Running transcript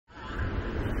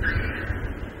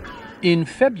In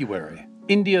February,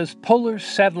 India's Polar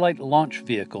Satellite Launch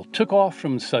Vehicle took off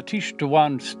from Satish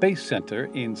Dhawan Space Center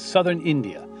in southern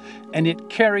India, and it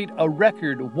carried a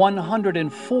record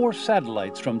 104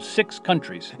 satellites from 6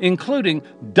 countries, including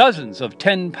dozens of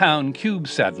 10-pound cube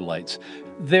satellites.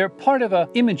 They're part of an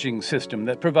imaging system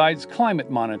that provides climate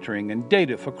monitoring and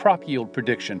data for crop yield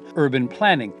prediction, urban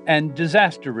planning, and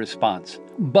disaster response.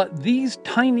 But these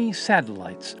tiny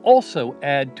satellites also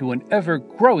add to an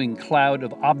ever-growing cloud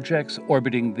of objects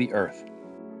orbiting the Earth.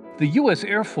 The U.S.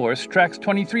 Air Force tracks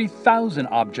 23,000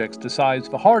 objects the size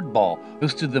of a hardball.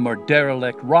 Most of them are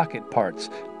derelict rocket parts,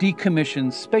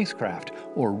 decommissioned spacecraft,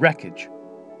 or wreckage.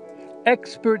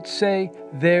 Experts say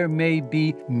there may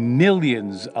be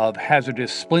millions of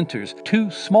hazardous splinters too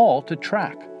small to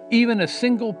track. Even a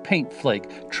single paint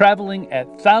flake traveling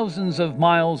at thousands of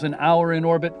miles an hour in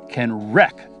orbit can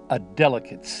wreck a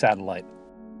delicate satellite.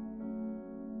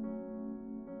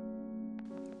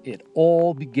 It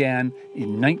all began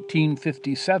in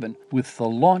 1957 with the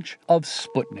launch of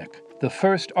Sputnik, the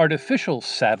first artificial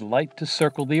satellite to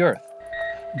circle the Earth.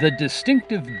 The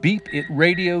distinctive beep it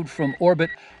radioed from orbit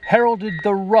heralded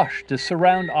the rush to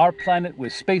surround our planet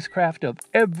with spacecraft of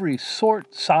every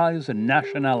sort, size, and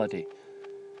nationality.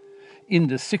 In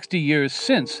the 60 years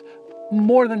since,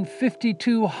 more than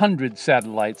 5,200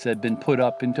 satellites had been put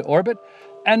up into orbit,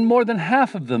 and more than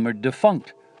half of them are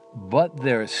defunct. But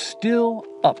they're still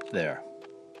up there.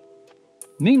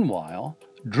 Meanwhile,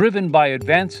 driven by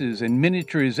advances in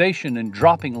miniaturization and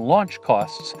dropping launch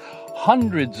costs,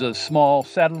 hundreds of small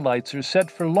satellites are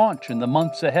set for launch in the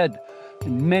months ahead,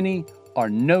 and many are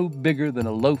no bigger than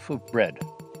a loaf of bread.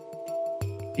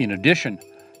 In addition,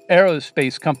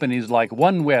 aerospace companies like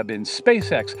OneWeb and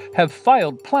SpaceX have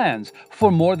filed plans for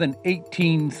more than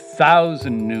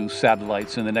 18,000 new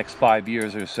satellites in the next 5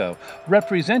 years or so,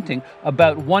 representing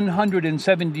about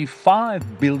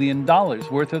 $175 billion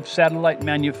worth of satellite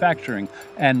manufacturing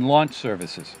and launch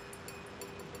services.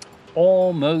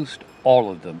 Almost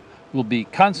all of them will be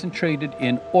concentrated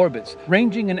in orbits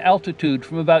ranging in altitude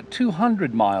from about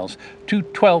 200 miles to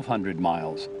 1,200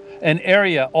 miles. An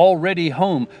area already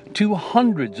home to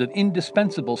hundreds of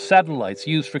indispensable satellites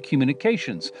used for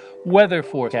communications, weather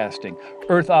forecasting,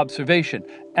 Earth observation,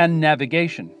 and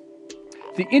navigation.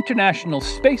 The International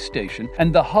Space Station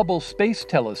and the Hubble Space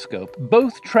Telescope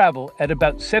both travel at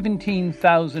about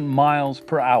 17,000 miles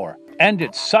per hour. And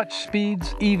at such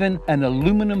speeds, even an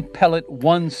aluminum pellet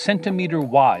 1 centimeter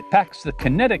wide packs the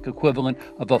kinetic equivalent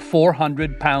of a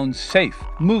 400-pound safe,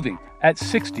 moving at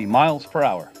 60 miles per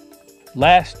hour.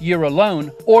 Last year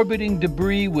alone, orbiting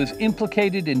debris was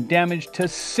implicated in damage to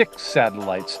 6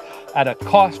 satellites at a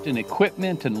cost in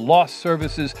equipment and lost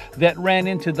services that ran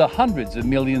into the hundreds of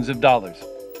millions of dollars.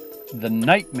 The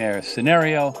nightmare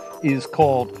scenario is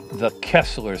called the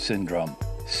Kessler syndrome.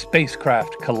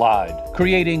 Spacecraft collide,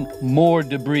 creating more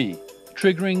debris,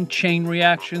 triggering chain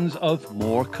reactions of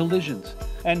more collisions,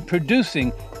 and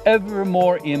producing ever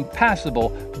more impassable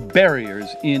barriers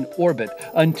in orbit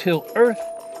until Earth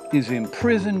is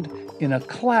imprisoned in a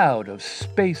cloud of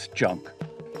space junk.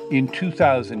 In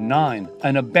 2009,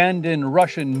 an abandoned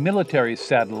Russian military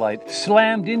satellite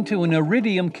slammed into an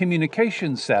Iridium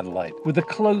communications satellite with a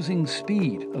closing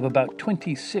speed of about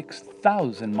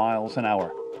 26,000 miles an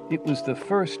hour. It was the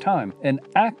first time an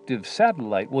active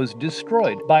satellite was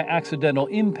destroyed by accidental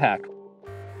impact.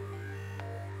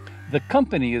 The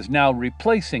company is now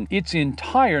replacing its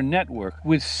entire network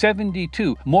with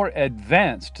 72 more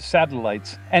advanced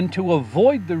satellites, and to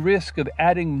avoid the risk of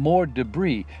adding more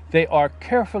debris, they are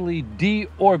carefully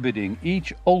deorbiting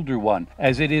each older one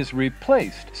as it is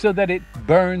replaced so that it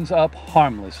burns up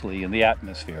harmlessly in the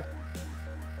atmosphere.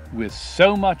 With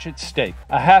so much at stake,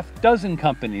 a half-dozen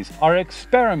companies are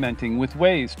experimenting with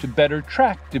ways to better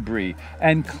track debris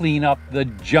and clean up the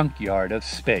junkyard of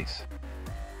space.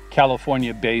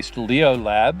 California-based Leo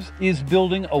Labs is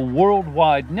building a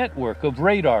worldwide network of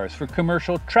radars for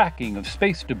commercial tracking of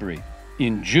space debris.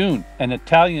 In June, an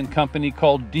Italian company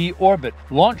called D-Orbit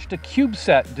launched a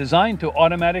CubeSat designed to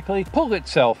automatically pull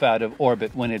itself out of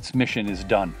orbit when its mission is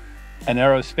done. An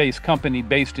aerospace company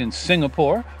based in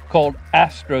Singapore called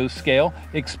Astroscale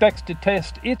expects to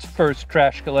test its first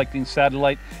trash-collecting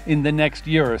satellite in the next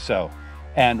year or so.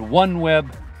 And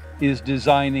OneWeb is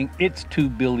designing its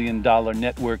 $2 billion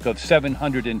network of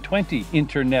 720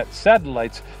 internet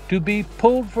satellites to be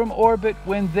pulled from orbit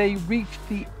when they reach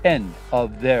the end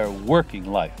of their working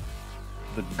life.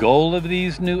 The goal of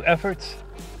these new efforts?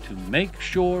 To make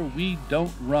sure we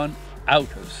don't run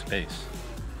out of space,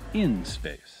 in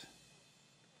space.